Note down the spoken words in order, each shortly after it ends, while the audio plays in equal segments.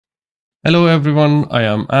Hello everyone, I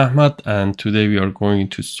am Ahmad and today we are going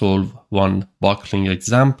to solve one buckling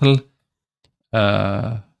example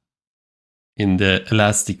in the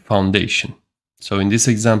elastic foundation. So in this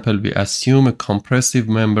example we assume a compressive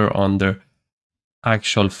member under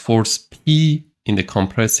axial force P in the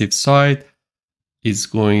compressive side is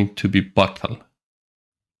going to be buckle.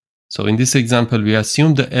 So in this example we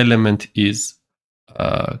assume the element is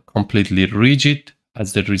completely rigid.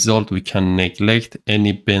 As the result, we can neglect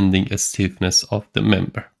any bending stiffness of the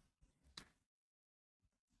member.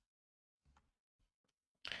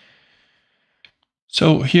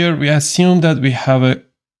 So here we assume that we have an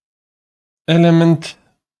element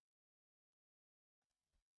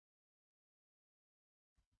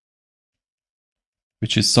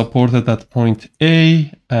which is supported at point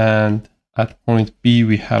A, and at point B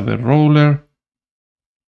we have a roller.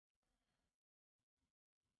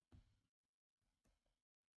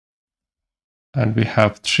 And we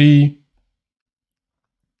have three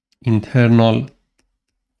internal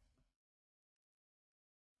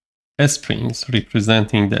springs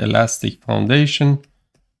representing the elastic foundation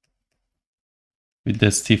with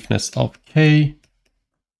the stiffness of K.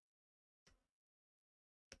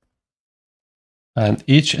 And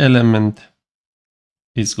each element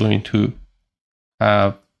is going to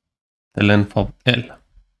have the length of L.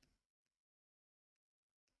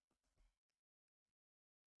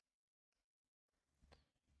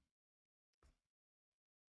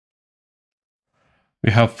 We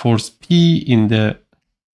have force P in the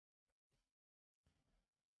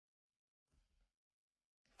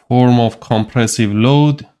form of compressive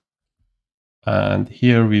load. And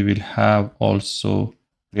here we will have also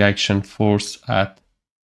reaction force at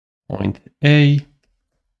point A,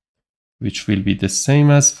 which will be the same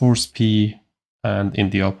as force P and in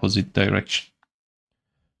the opposite direction.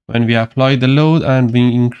 When we apply the load and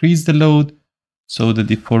we increase the load, so the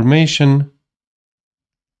deformation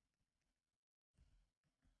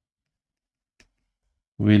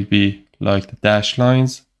will be like the dashed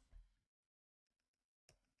lines.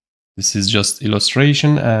 This is just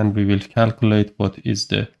illustration and we will calculate what is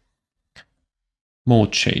the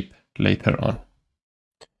mode shape later on.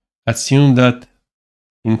 Assume that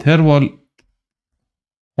interval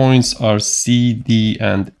points are C, D,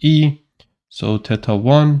 and E. So theta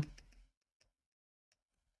 1,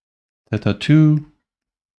 theta 2,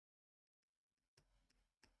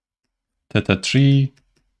 theta 3,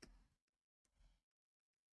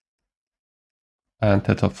 and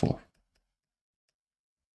theta 4.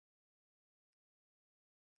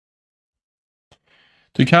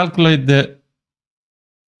 To calculate the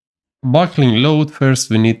buckling load,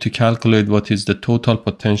 first we need to calculate what is the total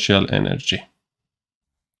potential energy.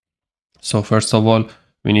 So first of all,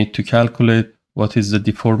 we need to calculate what is the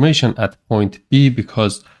deformation at point B,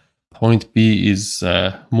 because point B is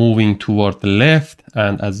moving toward the left,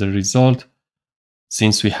 and as a result,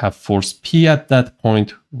 since we have force P at that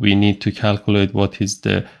point, we need to calculate what is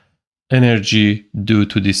the energy due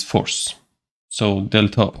to this force. So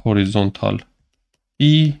delta horizontal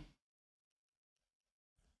E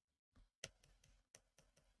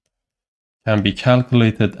can be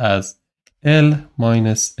calculated as L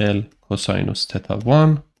minus L cosinus theta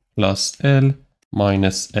 1 plus L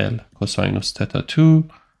minus L cosinus theta 2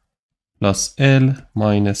 plus L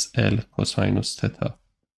minus L cosinus theta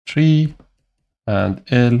 3 and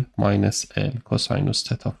L minus L cosinus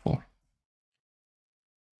theta 4.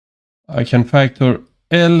 I can factor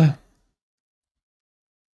L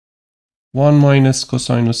 1 minus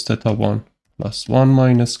cosinus theta 1 plus 1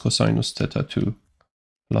 minus cosinus theta 2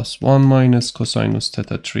 plus 1 minus cosinus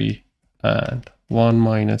theta 3 and 1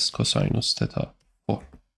 minus cosinus theta 4.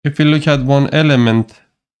 If we look at one element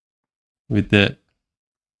with the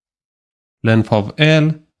length of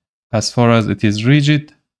L, as far as it is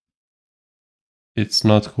rigid, it's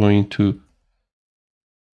not going to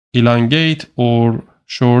elongate or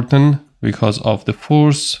shorten because of the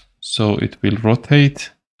force, so it will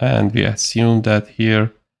rotate. And we assume that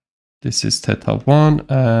here this is theta 1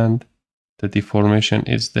 and the deformation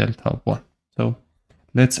is delta 1. So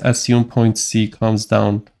let's assume point C comes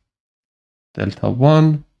down delta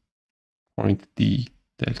 1, point D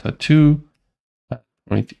delta 2, and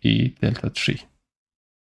point E delta 3.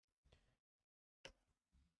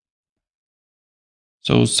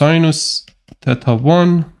 So sinus theta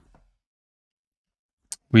 1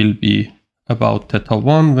 will be about theta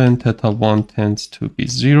 1 when theta 1 tends to be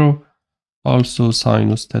 0. Also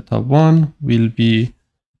sinus theta 1 will be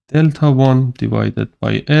delta 1 divided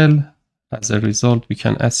by L. As a result, we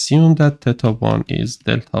can assume that theta 1 is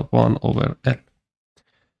delta 1 over L.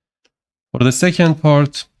 For the second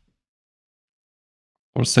part,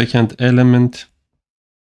 or second element,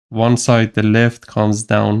 one side, the left, comes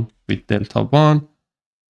down with delta 1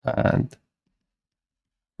 and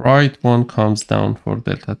right one comes down for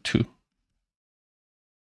delta 2.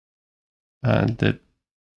 And the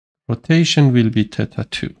rotation will be theta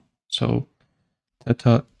 2. So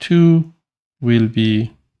theta 2 will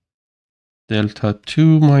be delta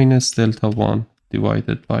 2 minus delta 1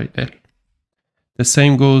 divided by L. The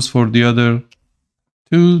same goes for the other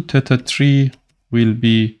two. Theta 3 will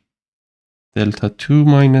be delta 2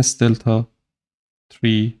 minus delta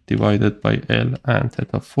 3 divided by L, and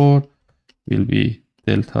theta 4 will be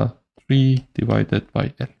delta 3 divided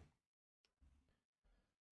by L.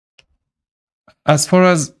 As far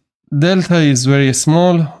as delta is very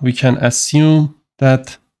small, we can assume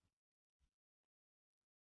that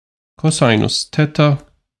cosinus theta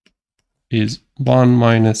is 1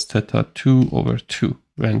 minus theta 2 over 2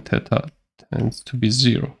 when theta tends to be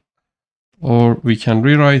 0. Or we can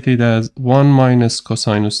rewrite it as 1 minus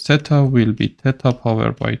cosinus theta will be theta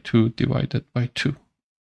power by 2 divided by 2.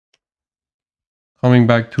 Coming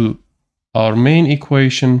back to our main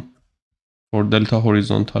equation for delta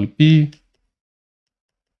horizontal B,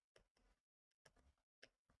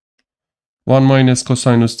 1 minus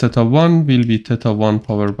cosinus theta 1 will be theta 1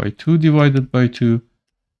 power by 2 divided by 2,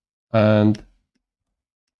 and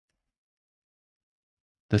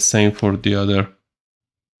the same for the other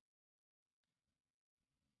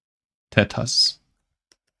thetas.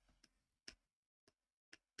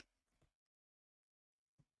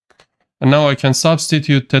 And now I can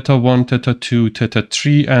substitute theta 1, theta 2, theta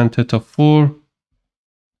 3, and theta 4.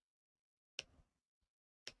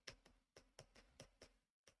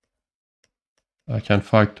 I can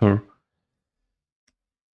factor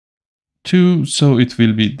 2, so it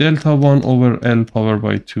will be delta 1 over L power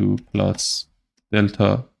by 2 plus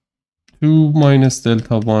delta 2 minus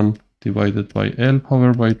delta 1 divided by L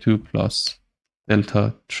power by 2 plus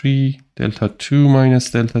delta 2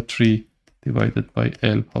 minus delta 3 divided by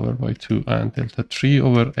L power by 2 and delta 3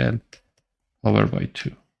 over L power by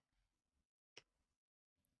 2.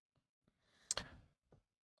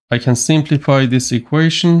 I can simplify this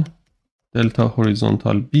equation. Delta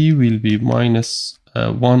horizontal B will be minus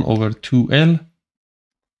 1 over 2L.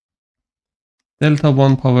 Delta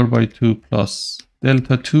 1 power by 2 plus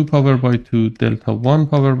delta 2 power by 2, delta 1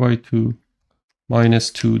 power by 2,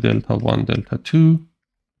 minus 2 delta 1 delta 2,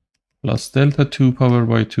 plus delta 2 power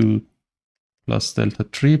by 2, plus delta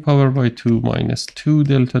 3 power by 2, minus 2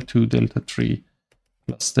 delta 2 delta 3,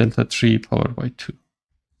 plus delta 3 power by 2.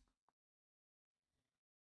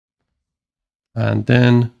 And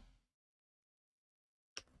then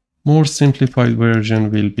more simplified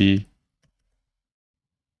version will be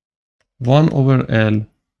 1 over L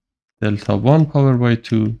delta 1 power by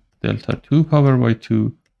 2, delta 2 power by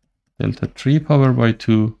 2, delta 3 power by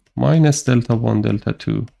 2, minus delta 1 delta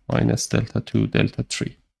 2, minus delta 2 delta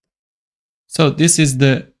 3. So this is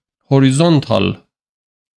the horizontal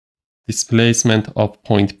displacement of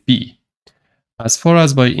point B. As far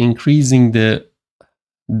as by increasing the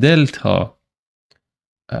delta,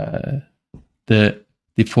 the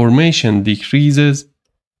deformation decreases,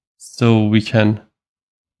 so we can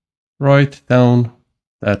write down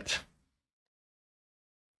that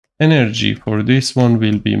energy for this one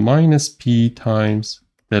will be minus P times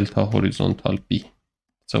delta horizontal B.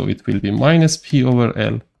 So it will be minus P over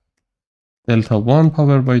L, delta 1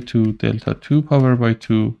 power by 2, delta 2 power by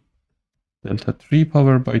 2, delta 3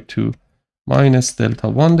 power by 2, minus delta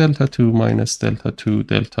 1 delta 2, minus delta 2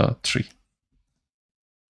 delta 3.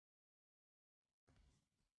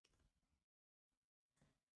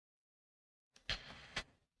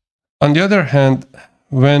 On the other hand,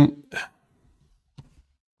 when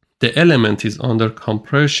the element is under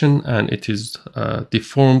compression and it is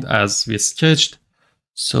deformed as we sketched,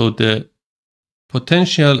 so the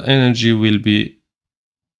potential energy will be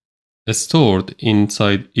stored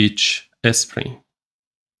inside each spring.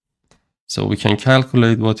 So we can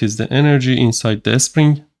calculate what is the energy inside the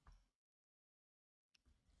spring.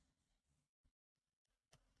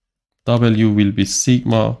 W will be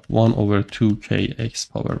sigma 1 over 2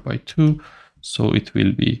 kx power by 2. So it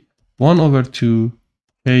will be 1 over 2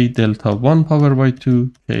 k delta 1 power by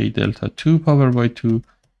 2, k delta 2 power by 2,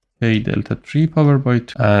 k delta 3 power by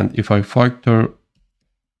 2. And if I factor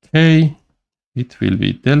k, it will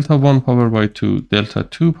be delta 1 power by 2, delta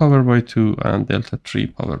 2 power by 2, and delta 3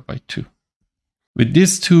 power by 2. With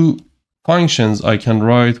these two functions, I can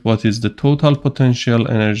write what is the total potential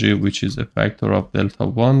energy, which is a factor of delta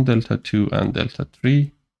 1, delta 2, and delta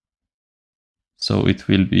 3. So it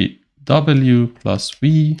will be W plus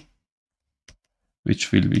V,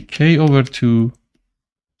 which will be K over 2,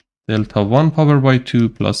 delta 1 power by 2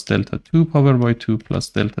 plus delta 2 power by 2 plus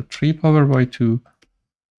delta 3 power by 2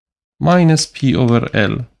 minus P over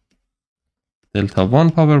L. Delta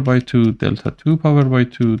 1 power by 2, delta 2 power by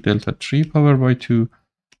 2, delta 3 power by 2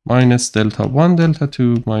 minus delta 1 delta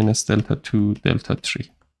 2 minus delta 2 delta 3.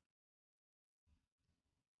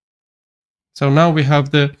 So now we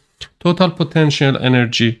have the total potential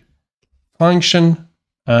energy function,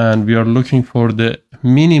 and we are looking for the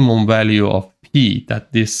minimum value of P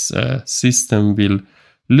that this system will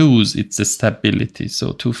lose its stability.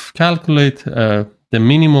 So to calculate the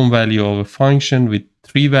minimum value of a function with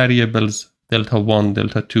three variables, delta 1,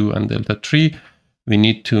 delta 2, and delta 3, we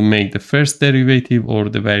need to make the first derivative or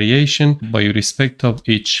the variation by respect of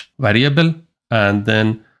each variable and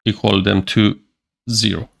then equal them to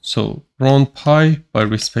 0. So round pi by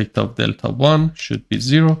respect of delta 1 should be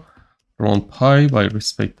 0, round pi by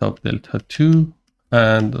respect of delta 2,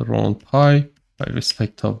 and round pi by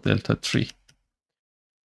respect of delta 3.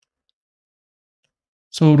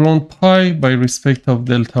 So round pi by respect of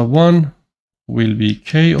delta 1 will be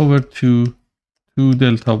k over 2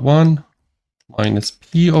 delta 1 minus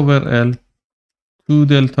P over L 2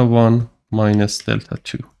 delta 1 minus delta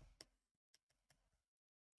 2.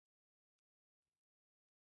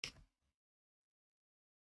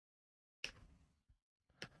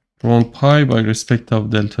 Round pi by respect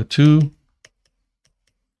of delta 2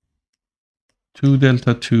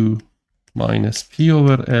 delta 2 minus P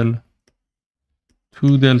over L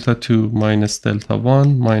 2 delta 2 minus delta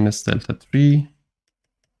 1 minus delta 3.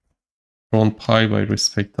 Round pi by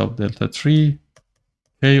respect of delta 3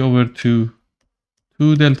 k over 2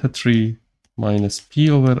 delta 3 minus P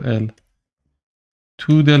over L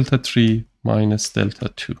 2 delta 3 minus delta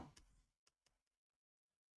 2.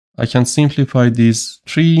 I can simplify these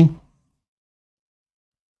three.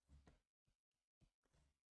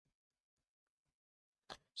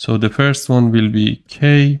 So the first one will be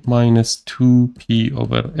k minus 2p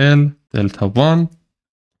over L delta 1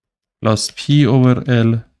 plus p over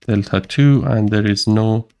L delta 2, and there is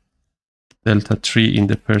no delta 3 in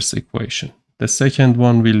the first equation. The second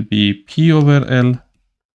one will be p over L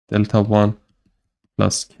delta 1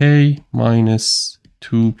 plus k minus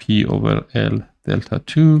 2p over L delta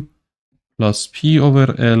 2 plus p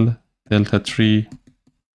over L delta 3,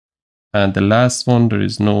 and the last one there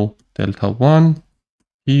is no delta 1,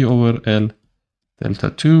 p over L delta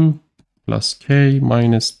 2 plus k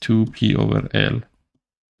minus 2p over L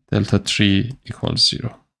delta 3 equals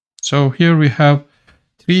 0. So here we have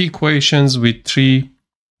three equations with three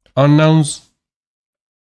unknowns,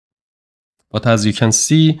 but as you can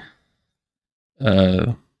see,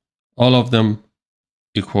 all of them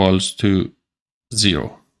equals to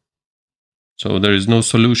 0. So there is no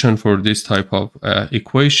solution for this type of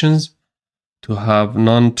equations. To have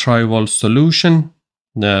non-trivial solution,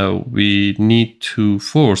 now we need to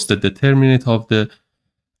force the determinant of the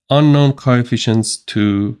unknown coefficients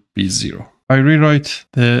to be 0. I rewrite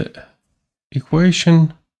the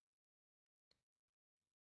equation.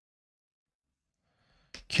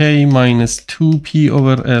 K minus 2p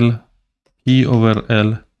over L, p over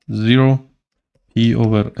L 0, p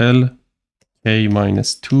over L, k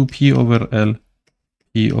minus 2p over L,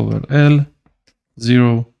 p over L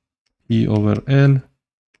 0, p over L,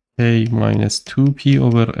 k minus 2p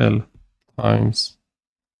over L times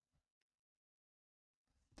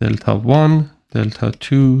delta 1, delta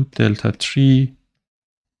 2, delta 3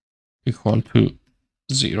 equal to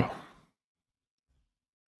 0.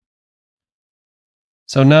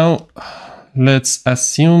 So now let's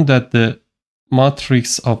assume that the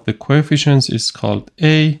matrix of the coefficients is called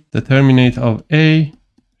A. Determinant of A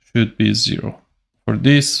should be 0. For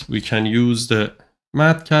this, we can use the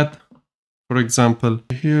matcat. For example,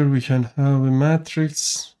 here we can have a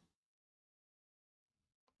matrix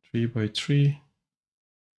 3 by 3.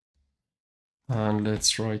 And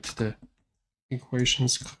let's write the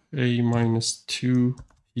equations. A minus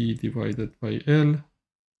 2p divided by L.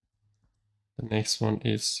 The next one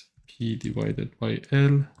is p divided by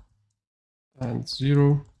L and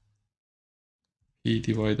 0, p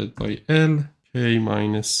divided by L, k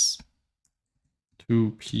minus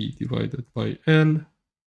 2p divided by L,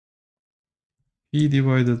 p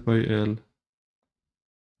divided by L,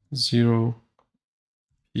 0,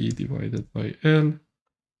 p divided by L,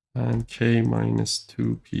 and k minus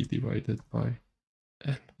 2p divided by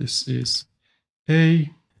L. This is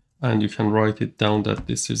A, and you can write it down that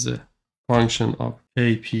this is a function of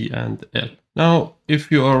k, p, and L. Now,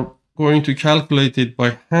 if you are going to calculate it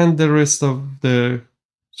by hand, the rest of the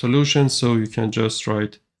solution, so you can just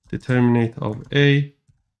write determinant of A,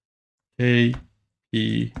 k,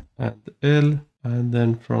 p, and L, and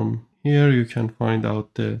then from here you can find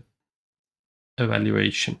out the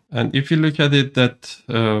evaluation. And if you look at it that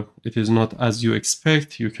it is not as you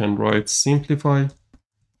expect, you can write simplify,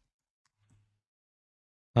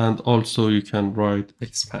 and also you can write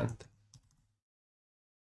expand.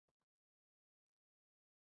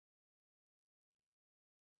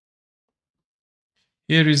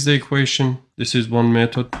 Here is the equation. This is one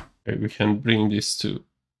method. We can bring this to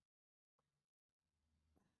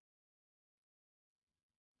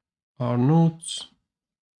our notes.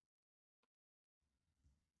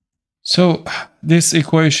 So this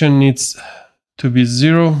equation needs to be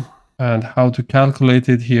 0. And how to calculate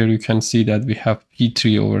it? Here you can see that we have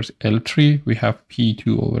P3 over L3, we have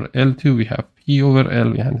P2 over L2, we have P over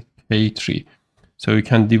L, and K3. So you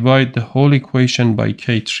can divide the whole equation by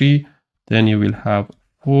K3, then you will have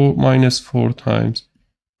 4 minus 4 times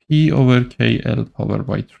P over KL power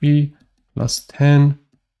by 3 plus 10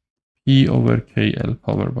 P over KL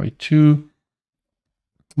power by 2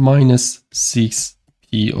 minus 6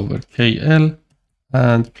 P over KL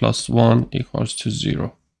and plus 1 equals to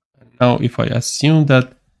 0. Now, if I assume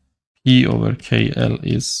that P over KL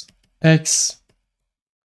is X,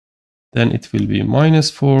 then it will be minus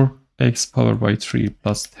 4x power by 3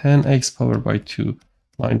 plus 10x power by 2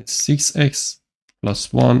 minus 6x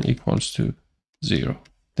plus 1 equals to 0.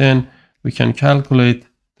 Then we can calculate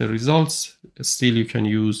the results. Still, you can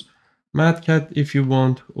use MathCAD if you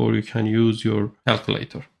want, or you can use your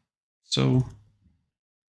calculator. So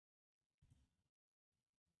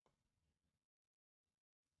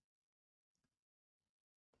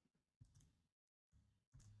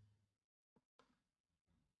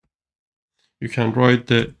you can write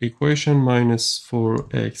the equation minus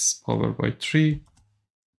 4x power by 3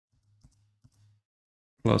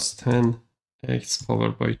 plus 10x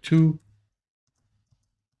power by 2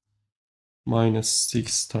 minus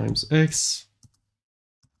 6 times x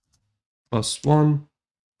plus 1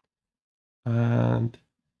 and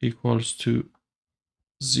equals to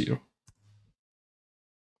 0.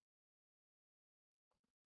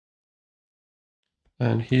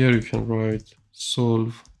 And here you can write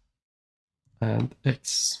solve and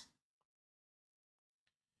x.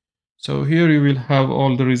 So here you will have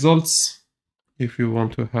all the results. If you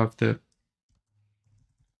want to have the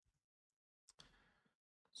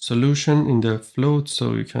solution in the float,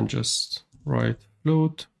 so you can just write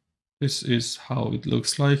float. This is how it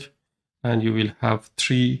looks like, and you will have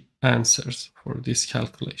 3 answers for this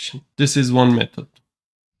calculation. This is one method.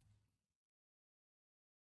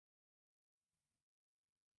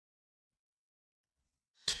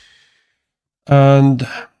 And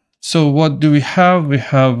so what do we have? We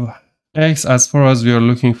have x. As far as we are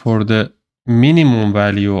looking for the minimum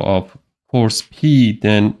value of force P,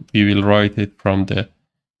 then we will write it from the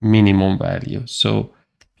minimum value. So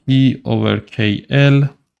P over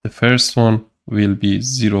KL, the first one will be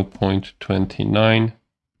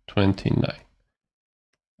 0.2929.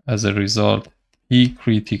 As a result, P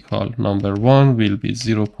critical number 1 will be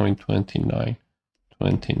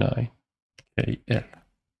 0.2929 KL.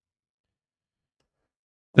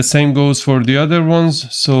 The same goes for the other ones.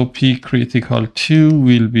 So P critical 2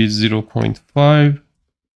 will be 0.5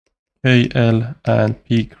 KL and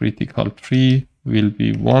P critical 3 will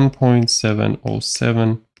be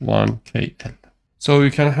 1.7071 KL. So you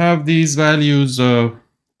can have these values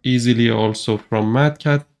easily also from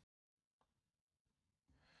MathCAD.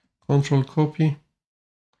 Control copy,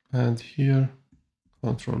 and here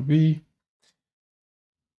Control V.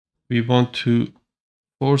 We want to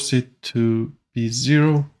force it to be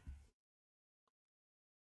 0.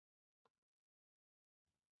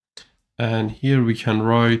 And here we can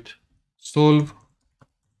write solve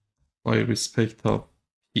by respect of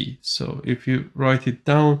P. So if you write it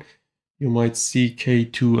down, you might see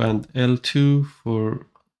K2 and L2 for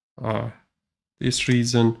this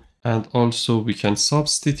reason. And also we can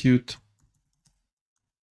substitute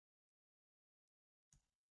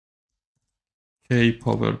K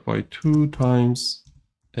power by 2 times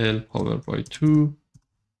L power by 2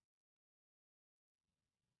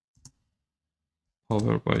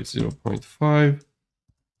 power by 0.5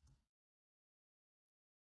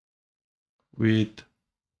 with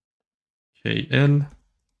KL.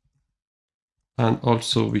 And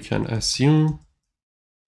also we can assume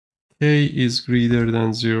K is greater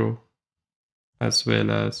than 0 as well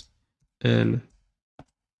as L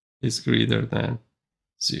is greater than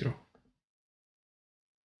 0.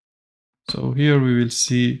 So here we will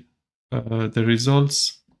see the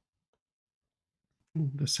results,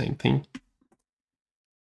 the same thing.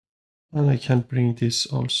 And I can bring this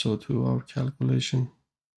also to our calculation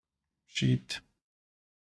sheet.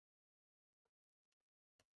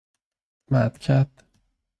 MathCAD.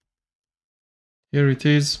 Here it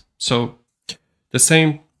is. So The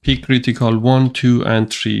same P critical 1, 2, and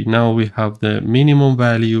 3. Now we have the minimum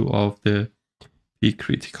value of the P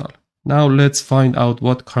critical. Now let's find out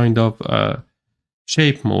what kind of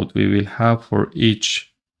shape mode we will have for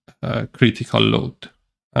each critical load.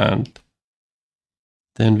 And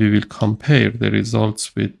then we will compare the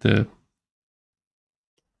results with the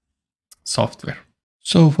software.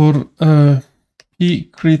 So for P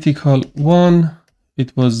critical 1,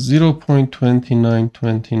 it was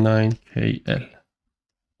 0.2929 KL.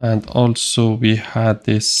 And also we had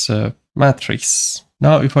this matrix.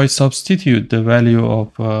 Now if I substitute the value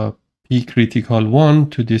of P critical 1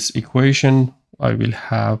 to this equation, I will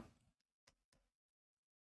have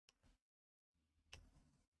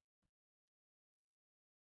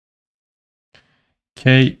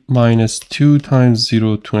K minus 2 times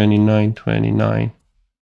 0.2929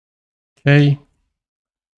 K,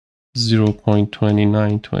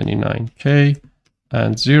 0.2929 K,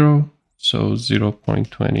 and 0, so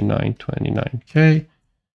 0.2929 K.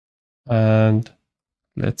 And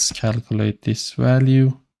let's calculate this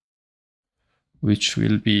value, which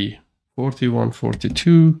will be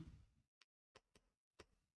 4142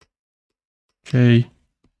 K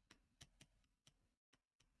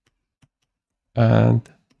and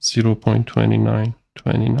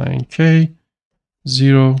 0.2929 K,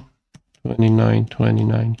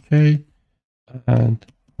 0.2929 K, and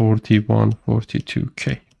 4142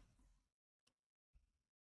 K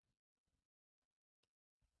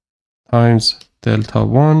times delta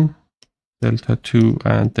 1, delta 2,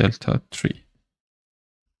 and delta 3.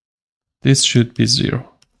 This should be 0.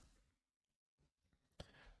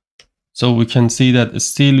 So we can see that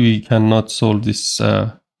still we cannot solve this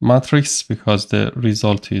matrix because the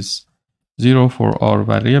result is 0 for our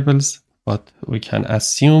variables, but we can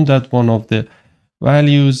assume that one of the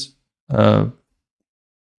values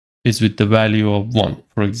is with the value of 1.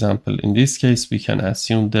 For example, in this case, we can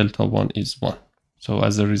assume delta 1 is 1. So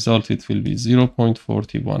as a result, it will be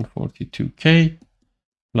 0.4142 K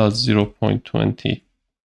plus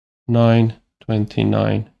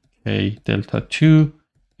 0.2929 K delta 2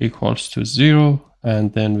 equals to 0.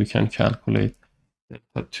 And then we can calculate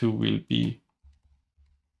delta 2 will be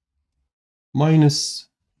minus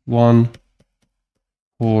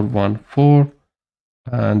 1.414.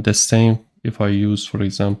 And the same if I use, for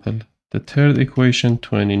example, the third equation,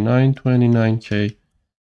 2929K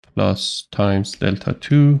plus times delta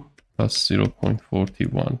 2 plus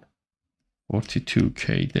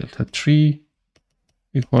 0.4142K delta 3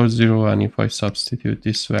 equals 0. And if I substitute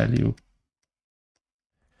this value,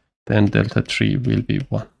 then delta 3 will be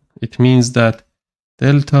 1. It means that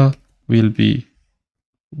delta will be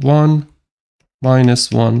 1 minus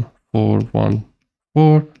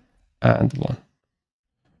 1.414 and 1.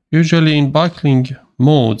 Usually in buckling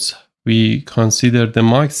modes, we consider the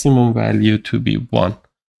maximum value to be 1.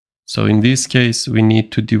 So in this case, we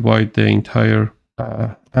need to divide the entire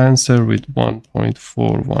answer with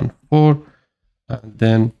 1.414. And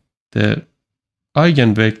then the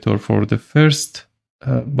eigenvector for the first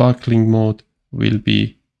buckling mode will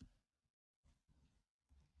be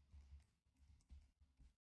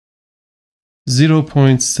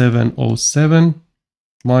 0.707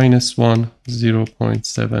 minus 1,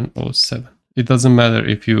 0.707. It doesn't matter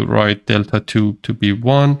if you write delta 2 to be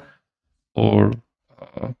 1 or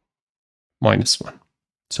minus 1.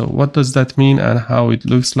 So what does that mean and how it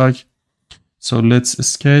looks like? So let's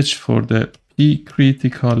sketch for the P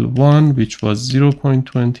critical 1, which was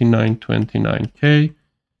 0.2929K.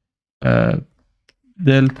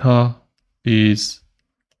 Delta is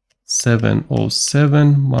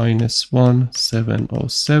 707 minus 1,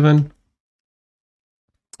 707.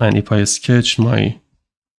 And if I sketch my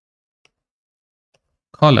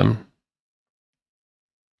column,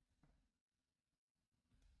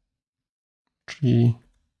 3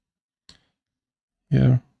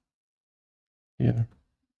 here, here,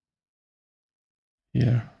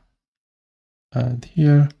 here, and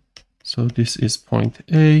here. So this is point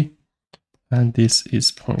A, and this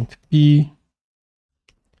is point B.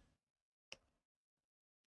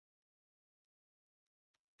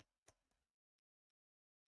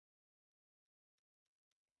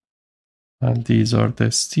 And these are the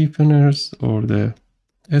stiffeners or the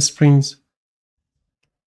springs.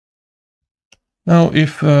 Now,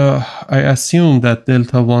 if I assume that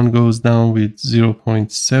delta 1 goes down with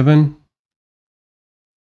 0.7,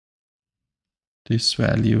 this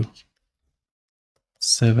value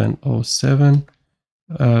 707,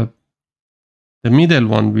 the middle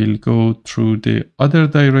one will go through the other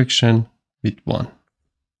direction with 1.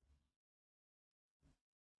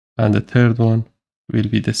 And the third one will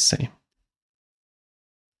be the same.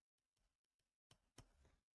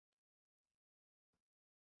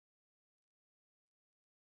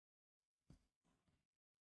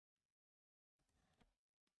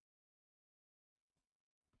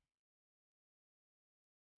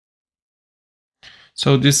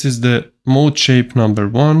 So this is the mode shape number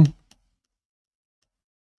 1.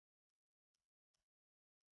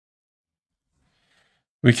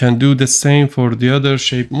 We can do the same for the other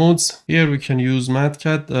shape modes. Here we can use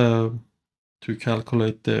MathCAD to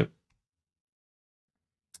calculate the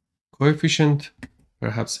coefficient,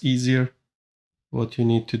 perhaps easier. What you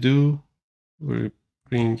need to do, we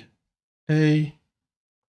bring A,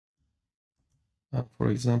 and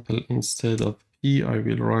for example, instead of P, I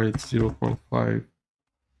will write 0.5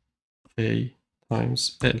 K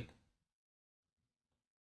times L.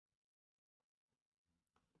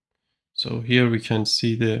 So here we can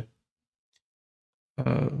see the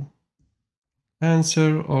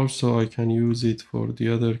answer. Also, I can use it for the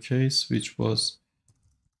other case, which was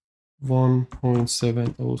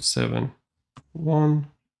 1.7071.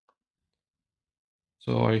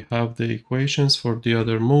 So I have the equations for the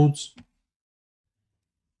other modes.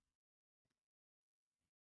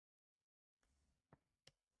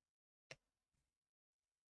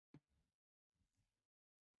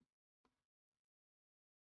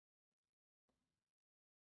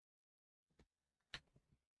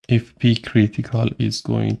 If P critical is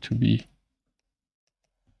going to be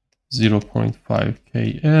 0.5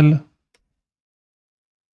 KL,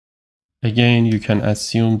 again, you can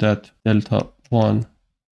assume that delta 1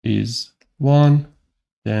 is 1,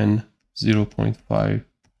 then 0.5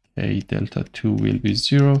 K delta 2 will be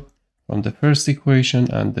 0 from the first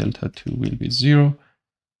equation, and delta 2 will be 0.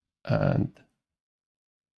 And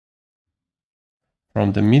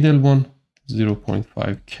from the middle one,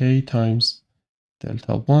 0.5 K times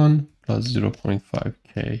delta 1 plus 0.5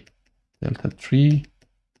 K delta 3.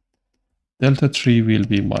 Delta 3 will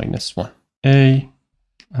be minus 1. A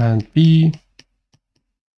and B.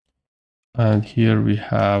 And here we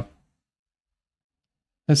have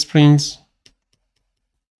the springs.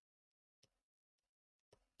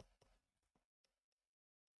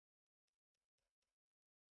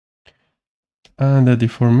 And the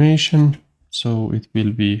deformation, so it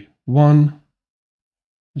will be 1,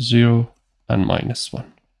 0, and minus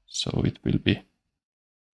 1. So it will be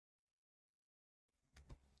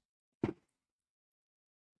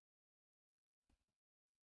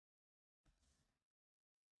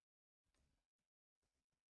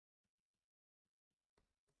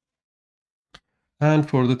and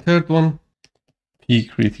for the third one, P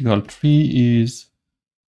critical 3 is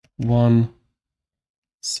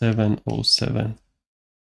 1.7071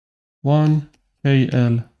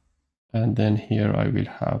 KL. And then here I will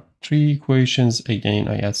have 3 equations. Again,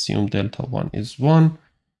 I assume delta 1 is 1.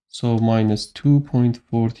 So minus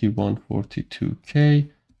 2.4142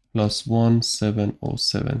 K plus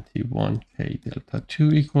 1.7071 K delta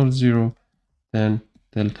 2 equals 0. Then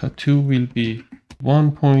delta 2 will be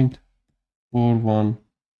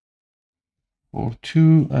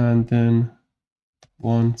 1.4142 and then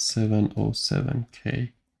 1.707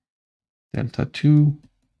 K delta 2.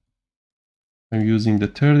 I'm using the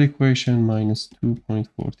third equation, minus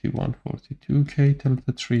 2.4142 K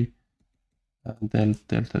delta 3, and then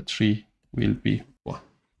delta 3 will be 1.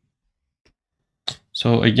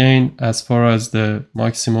 So again, as far as the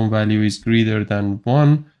maximum value is greater than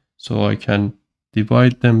 1, so I can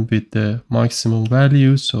divide them with the maximum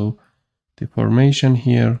value. So deformation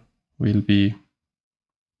here will be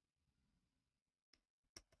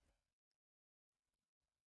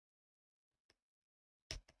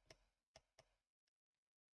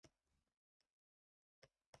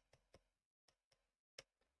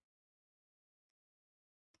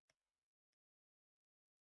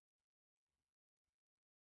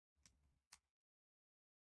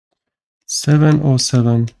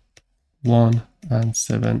 707, 1, and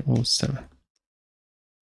 707.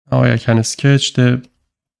 Now I can sketch the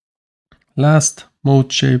last mode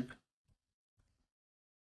shape.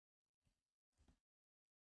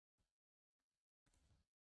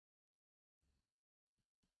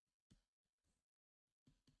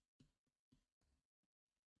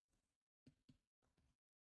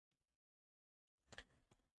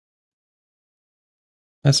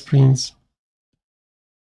 Springs.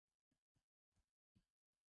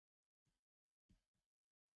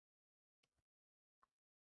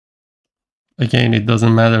 Again, it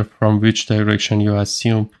doesn't matter from which direction you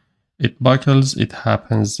assume it buckles, it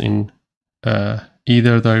happens in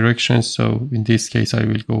either direction. So in this case, I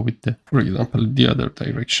will go with the, for example, the other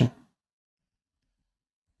direction.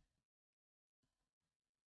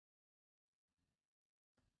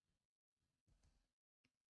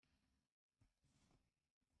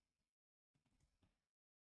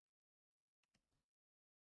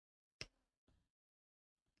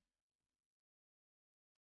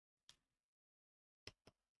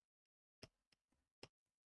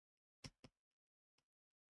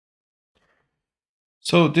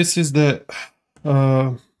 So this is the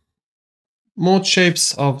mode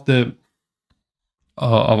shapes of the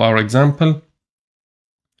of our example.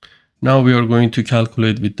 Now we are going to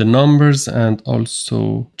calculate with the numbers and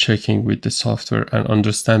also checking with the software and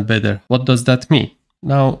understand better what does that mean.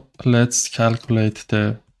 Now let's calculate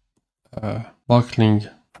the buckling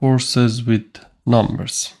forces with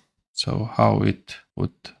numbers. So how it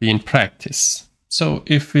would be in practice. So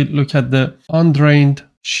if we look at the undrained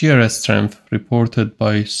shear strength reported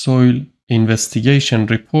by soil investigation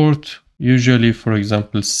report, usually, for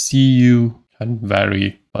example, CU can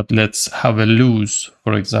vary, but let's have a loose,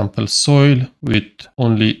 for example, soil with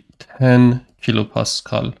only 10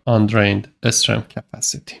 kilopascal undrained strength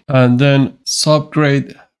capacity. And then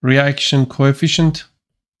subgrade reaction coefficient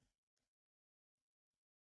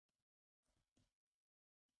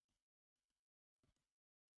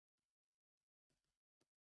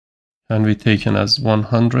can be taken as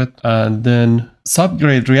 100. And then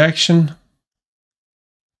subgrade reaction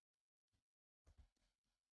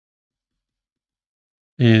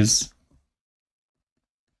is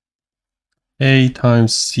A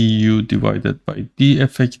times Cu divided by D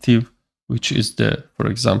effective, which is the, for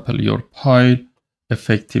example, your pile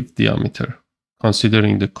effective diameter,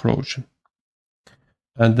 considering the corrosion.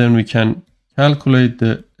 And then we can calculate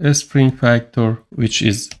the spring factor, which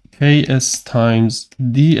is Ks times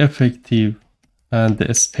D effective and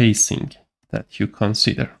the spacing that you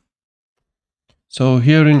consider. So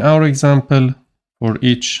here in our example, for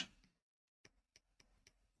each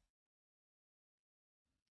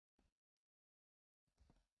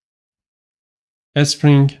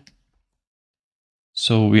spring,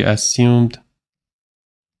 so we assumed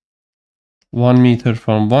 1 meter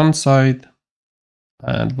from one side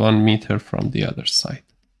and 1 meter from the other side.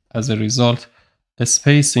 As a result, the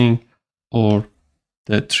spacing or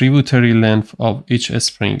the tributary length of each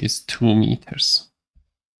spring is 2 meters.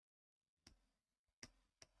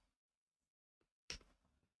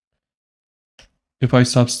 If I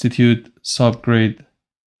substitute subgrade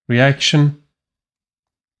reaction,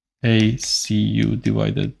 ACU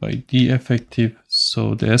divided by D effective,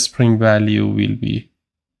 so the spring value will be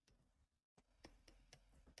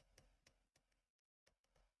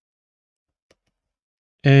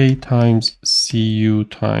A times Cu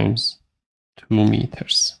times 2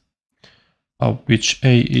 meters, of which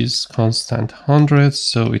A is constant 100,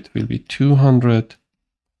 so it will be 200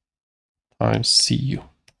 times Cu.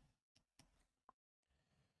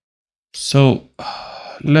 So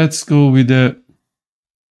let's go with the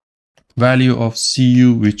value of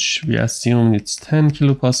Cu, which we assume it's 10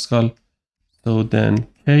 kilopascal. So then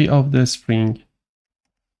K of the spring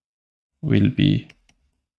will be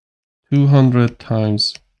 200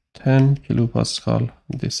 times 10 kilopascal.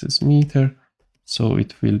 This is meter. So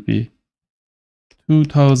it will be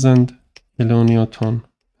 2000 kilonewton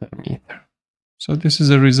per meter. So this is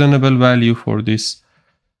a reasonable value for this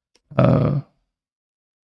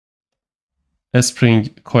spring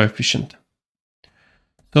coefficient.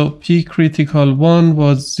 So P critical 1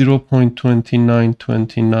 was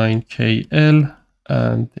 0.2929 KL,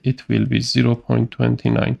 and it will be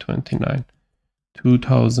 0.2929,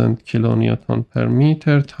 2000 kilonewton per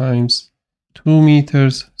meter times 2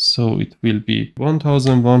 meters. So it will be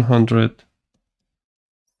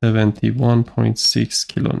 1171.6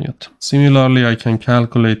 kilonewton. Similarly, I can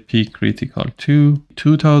calculate P critical 2,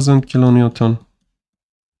 2000 kilonewton,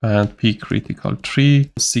 and P critical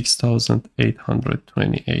 3,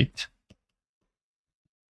 6828.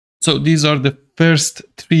 So these are the first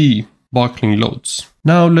 3 buckling loads.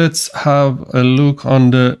 Now let's have a look on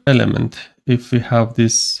the element. If we have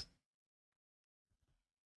this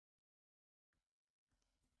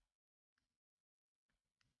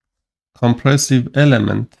compressive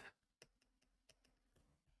element,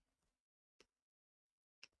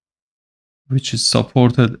 which is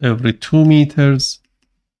supported every 2 meters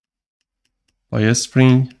by a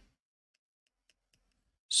spring,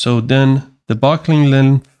 so then the buckling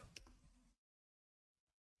length,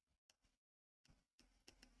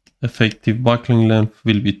 effective buckling length,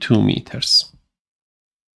 will be 2 meters.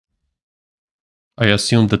 I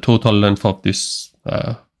assume the total length of this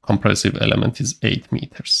compressive element is 8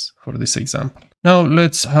 meters for this example. Now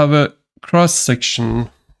let's have a cross section.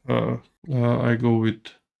 I go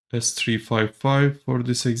with S355 for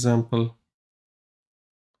this example.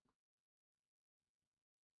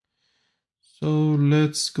 So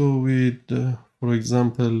let's go with, for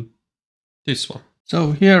example, this one.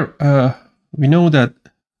 So here we know that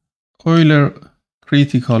Euler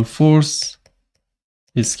critical force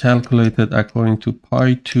is calculated according to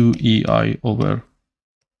pi 2 EI over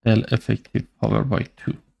L effective power by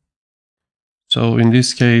 2. So in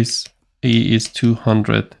this case, E is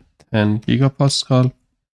 210 gigapascal.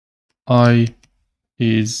 I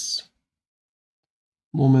is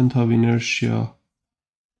moment of inertia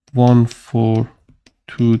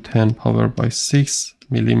 14210 power by 6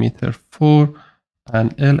 millimeter 4,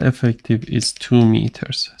 and L effective is 2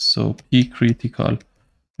 meters. So P critical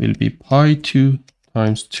will be pi 2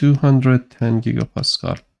 times 210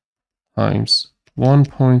 gigapascal times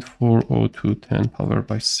 1.40210 power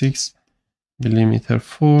by 6 millimeter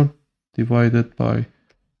 4 divided by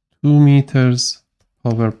 2 meters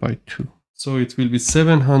power by 2. So it will be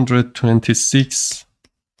 726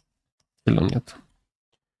 kilonewton.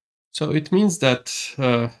 So it means that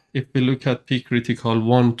if we look at P critical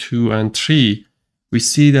 1, 2, and 3, we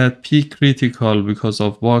see that P critical, because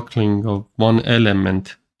of buckling of one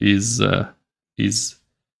element, is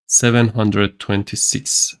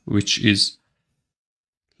 726, which is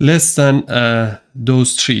less than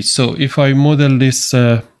those three. So if I model this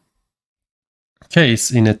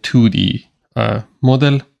case in a 2D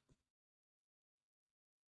model,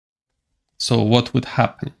 so what would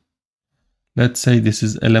happen? Let's say this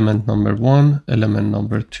is element number 1, element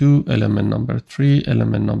number 2, element number 3,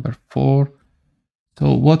 element number 4.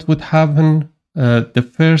 So what would happen? The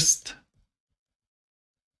first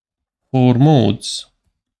 4 modes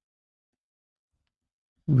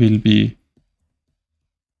will be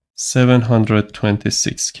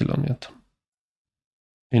 726 kilonewton.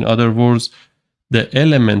 In other words, the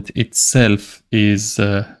element itself is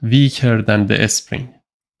weaker than the spring.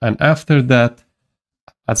 And after that,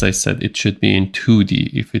 as I said, it should be in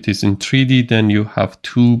 2D. If it is in 3D, then you have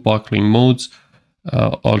 2 buckling modes,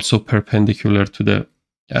 also perpendicular to the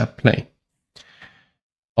plane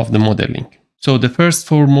of the modeling. So the first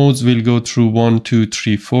 4 modes will go through 1, 2,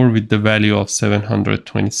 3, 4 with the value of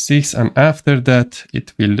 726. And after that,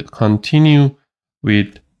 it will continue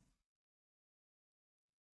with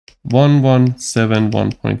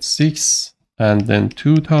 1171.6, and then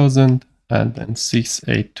 2000, and then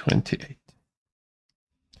 6828.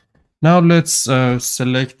 Now let's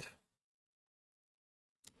select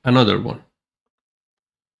another one.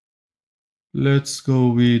 Let's go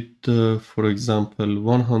with, for example,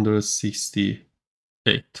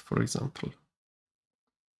 168, for example.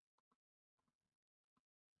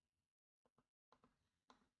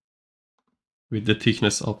 With the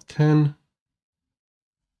thickness of 10.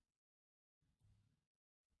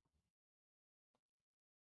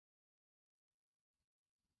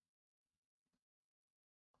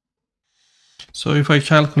 So if I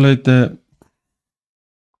calculate the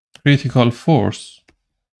critical force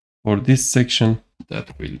for this section,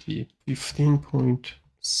 that will be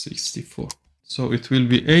 15.64. So it will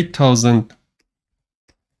be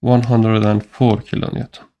 8,104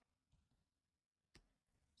 kilonewton.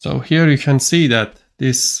 So here you can see that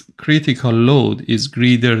this critical load is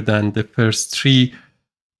greater than the first 3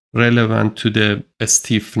 relevant to the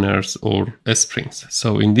stiffeners or springs.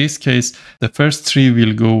 So in this case, the first 3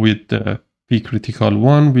 will go with the P critical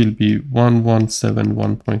 1 will be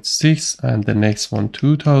 1171.6, and the next one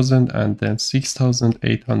 2000, and then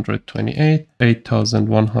 6828,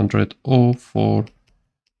 8104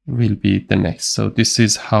 will be the next. So this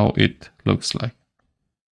is how it looks like.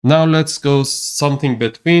 Now let's go something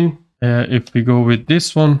between. If we go with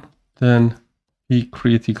this one, then P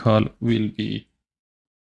critical will be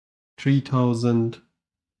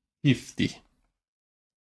 3050.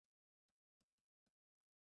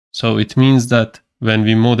 So it means that when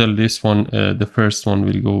we model this one, the first one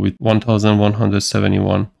will go with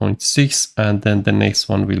 1171.6, and then the next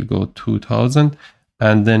one will go 2000,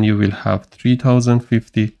 and then you will have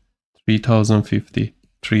 3050, 3050,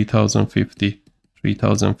 3050,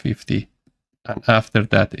 3050, and after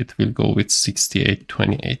that it will go with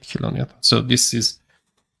 6828 kilonewton. So this is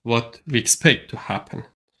what we expect to happen.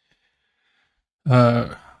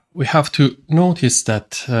 We have to notice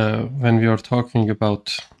that when we are talking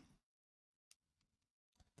about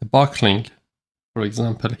the buckling, for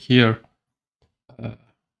example, here,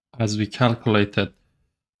 as we calculated,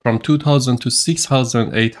 from 2000 to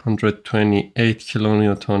 6828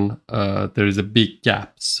 kilonewton, there is a big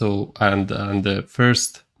gap. So, and the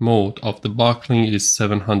first mode of the buckling is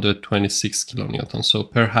 726 kilonewton. So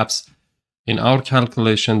perhaps in our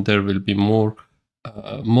calculation, there will be more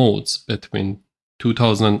modes between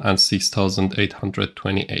 2000 and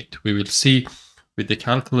 6828. We will see with the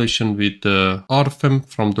calculation with the RFM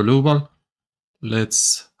from the Lubal.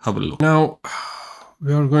 Let's have a look. Now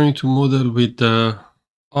we are going to model with the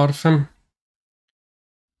RFM.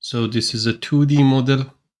 So this is a 2D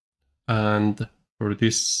model, and for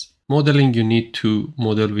this modeling you need to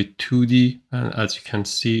model with 2D, and as you can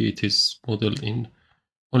see it is modeled in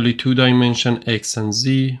only 2-dimension x and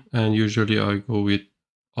z, and usually I go with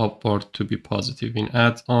upward to be positive. In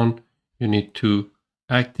add-on, you need to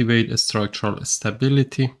activate a structural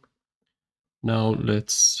stability. Now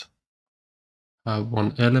let's have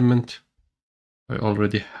one element. I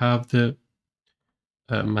already have the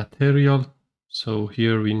material, so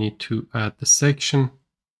here we need to add the section,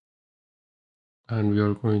 and we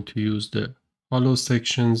are going to use the hollow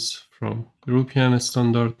sections from European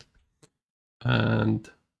standard,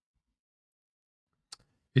 and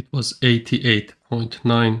it was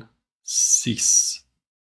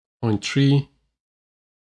 88.96.3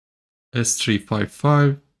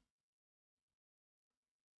 S355.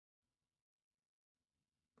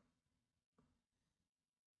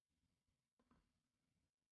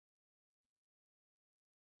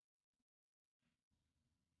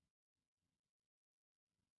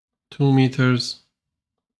 Two meters,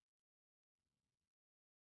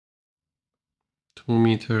 2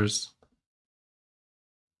 meters,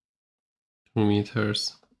 2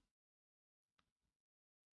 meters,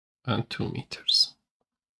 and 2 meters.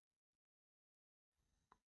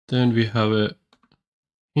 Then we have a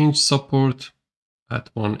hinge support at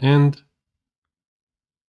one end,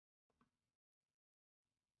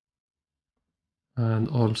 and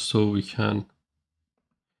also we can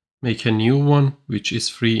make a new one which is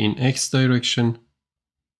free in x direction.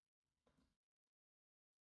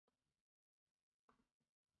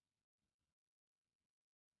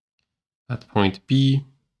 At point B,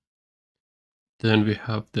 then we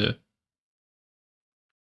have the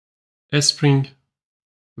S-spring,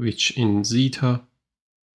 which in zeta,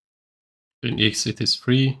 in x it is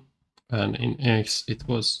free, and in x it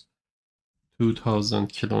was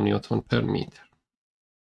 2000 kilonewton per meter.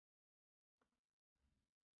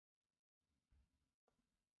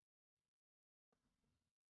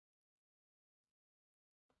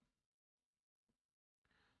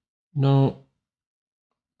 Now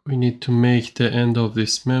we need to make the end of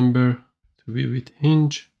this member to be with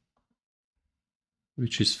hinge,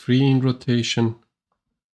 which is free in rotation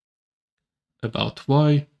about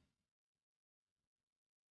y.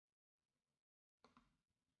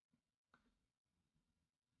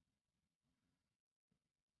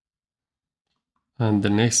 And the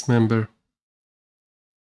next member,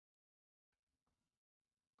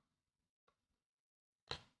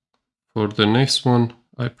 for the next one,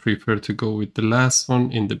 I prefer to go with the last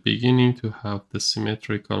one in the beginning to have the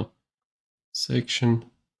symmetrical section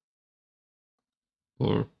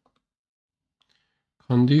or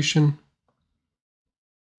condition.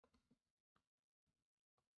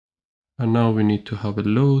 And now we need to have a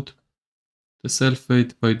load. The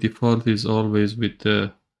self-weight by default is always with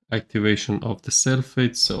the activation of the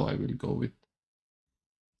self-weight, so I will go with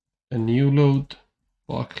a new load,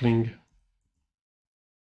 buckling.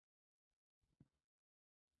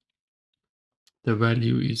 The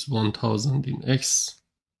value is 1000 in x.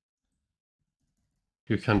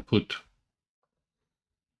 You can put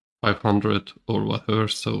 500 or whatever,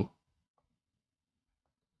 so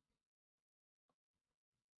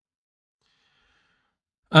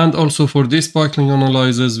and also for this buckling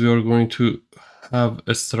analysis, we are going to have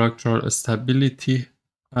a structural stability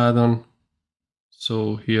add-on.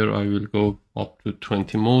 So here I will go up to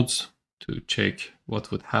 20 modes to check what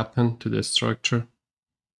would happen to the structure.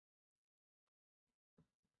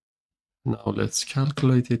 Now let's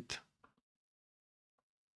calculate it.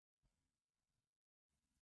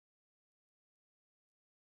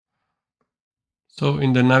 So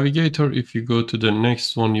in the navigator, if you go to the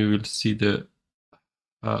next one, you will see the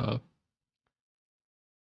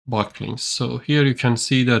buckling. So here you can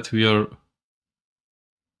see that we are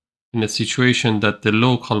in a situation that the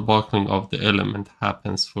local buckling of the element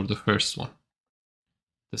happens for the first one,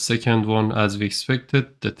 the second one as we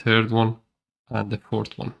expected, the third one, and the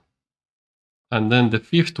fourth one. And then the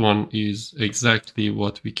fifth one is exactly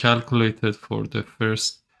what we calculated for the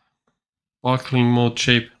first buckling mode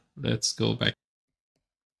shape. Let's go back.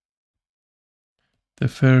 The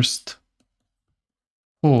first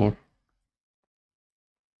 4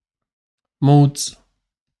 modes.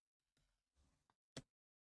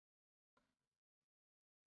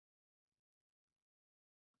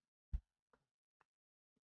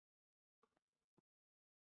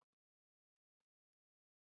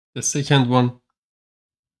 The second one.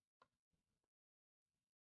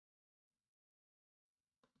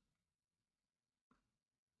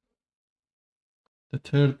 The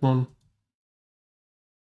third one.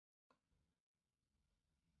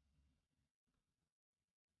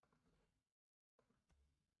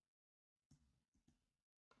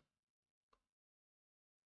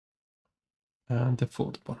 And the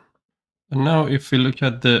fourth one. And now if we look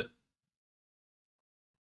at the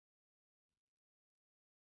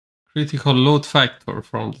critical load factor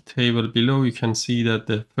from the table below, you can see that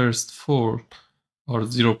the first four are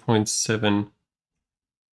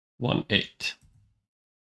 0.718.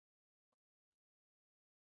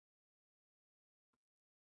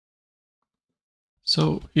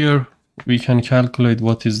 So here we can calculate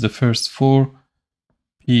what is the first four.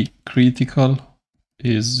 P critical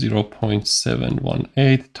is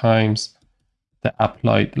 0.718 times the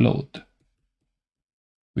applied load,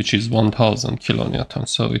 which is 1000 kilonewton.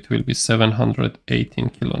 So it will be 718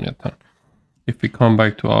 kilonewton. If we come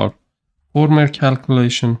back to our former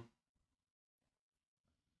calculation,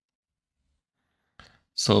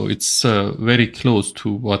 so it's very close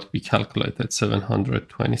to what we calculated,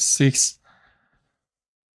 726.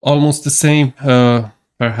 Almost the same,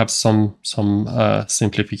 perhaps some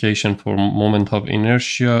simplification for moment of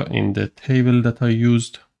inertia in the table that I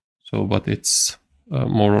used. So, but it's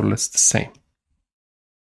more or less the same.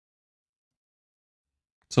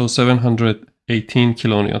 So 718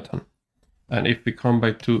 kilonewton. And if we come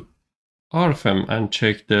back to RFM and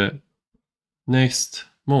check the next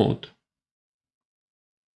mode.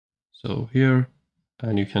 So here,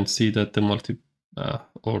 and you can see that the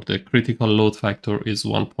the critical load factor is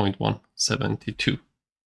 1.172.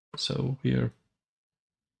 So here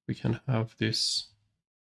we can have this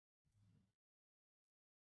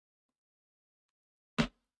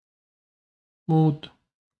mode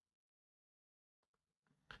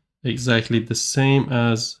exactly the same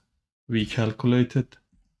as we calculated.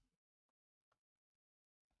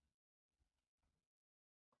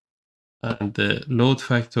 And the load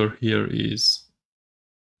factor here is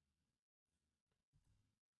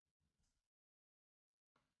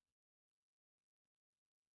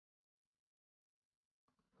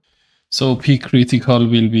so P critical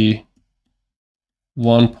will be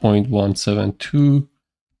 1.172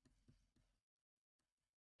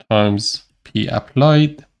 times P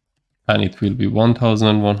applied, and it will be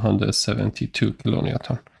 1172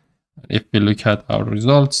 kilonewton. If we look at our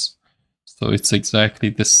results, so it's exactly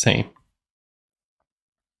the same,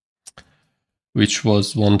 which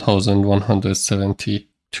was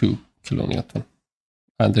 1172 kilonewton.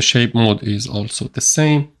 And the shape mode is also the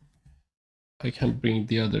same. I can bring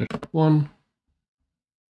the other one.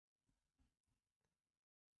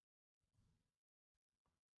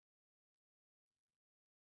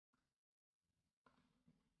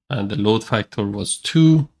 And the load factor was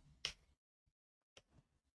 2.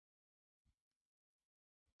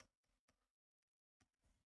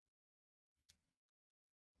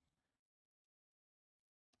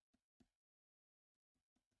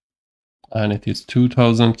 And it is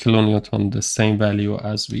 2000 kilonewton, the same value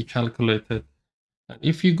as we calculated. And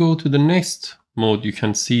if you go to the next mode, you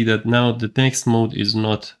can see that now the next mode is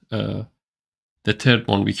not the third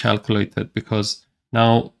one we calculated, because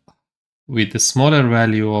now with the smaller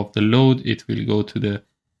value of the load, it will go to the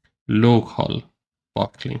local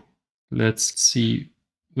buckling. Let's see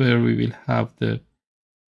where we will have the,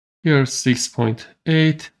 here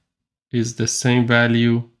 6.8 is the same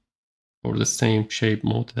value or the same shape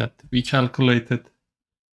mode that we calculated.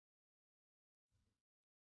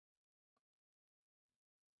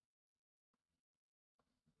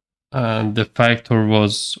 And the factor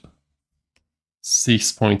was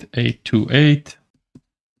 6.828,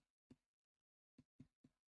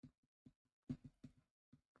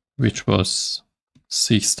 which was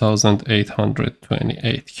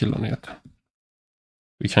 6828 kilonewton.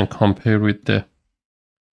 We can compare with the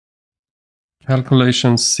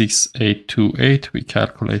calculations 6828. We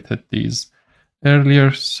calculated these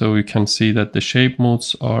earlier, so we can see that the shape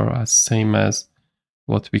modes are as same as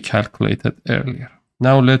what we calculated earlier.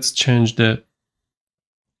 Now let's change the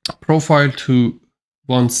profile to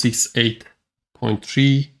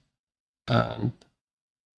 168.3 and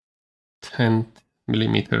 10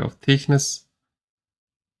 millimeter of thickness.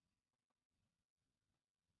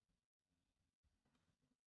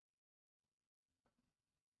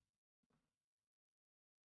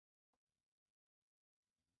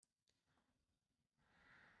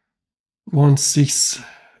 One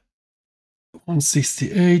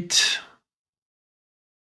 168,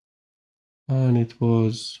 and it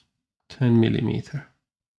was 10 millimeter.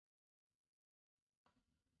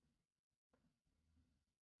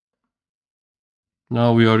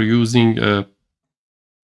 Now we are using a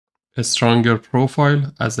stronger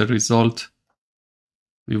profile. As a result,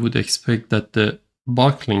 we would expect that the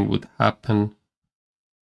buckling would happen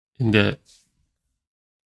in the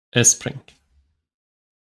spring.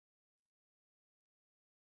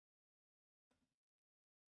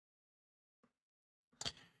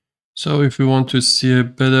 So if we want to see a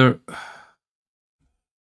better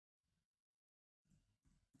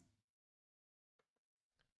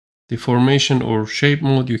deformation or shape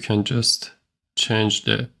mode, you can just change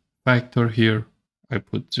the factor here. I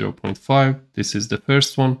put 0.5. This is the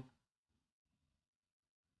first one.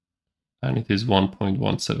 And it is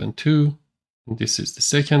 1.172. And this is the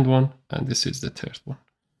second one. And this is the third one.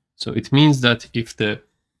 So it means that if the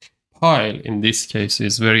pile in this case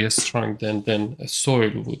is very strong, then a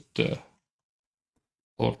soil would,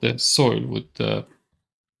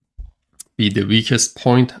 be the weakest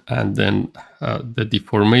point, and then the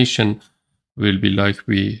deformation will be like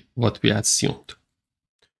what we assumed.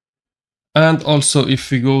 And also, if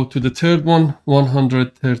we go to the third one,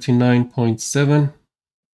 139.7.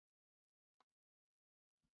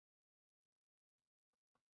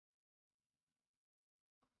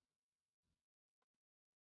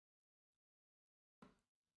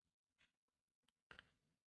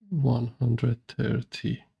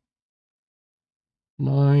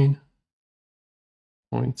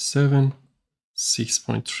 $139.7,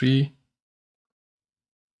 6.3.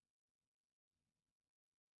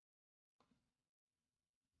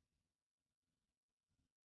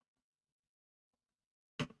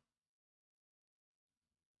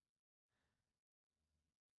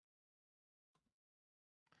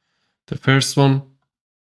 The first one,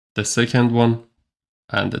 the second one,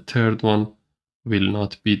 and the third one will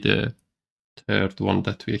not be the third one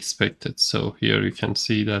that we expected. So here you can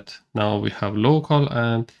see that now we have local,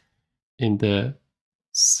 and in the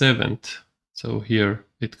seventh, so here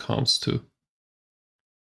it comes to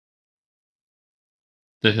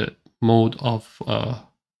the mode of a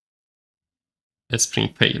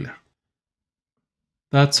spring failure.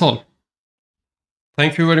 That's all.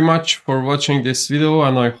 Thank you very much for watching this video,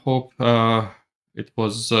 and I hope it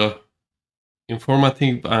was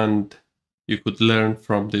informative and you could learn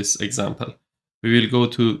from this example. We will go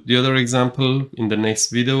to the other example in the next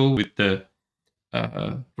video with the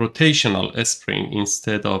rotational spring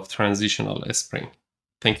instead of transitional spring.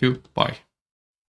 Thank you. Bye.